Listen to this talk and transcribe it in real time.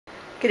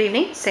Good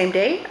evening, same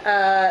day.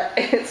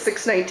 It's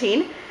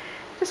 6:19.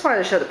 Just wanted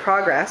to show the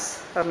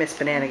progress of Miss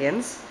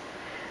Bananigans.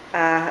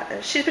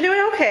 She's been doing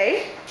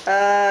okay.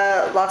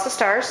 Lots of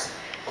stars.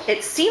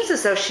 It seems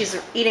as though she's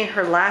eating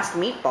her last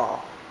meatball.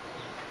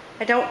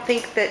 I don't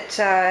think that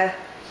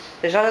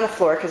there's none on the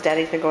floor because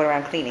Daddy's been going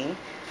around cleaning,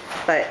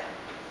 but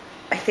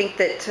I think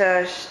that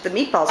the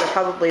meatballs are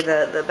probably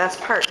the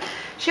best part.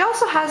 She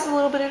also has a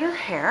little bit in her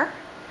hair,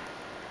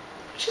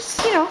 which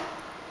is, you know,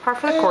 par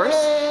for the course.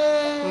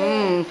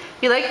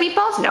 You like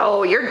meatballs?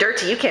 No, you're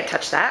dirty. You can't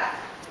touch that.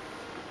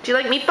 Do you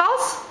like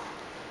meatballs?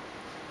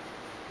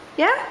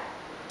 Yeah?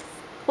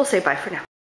 We'll say bye for now.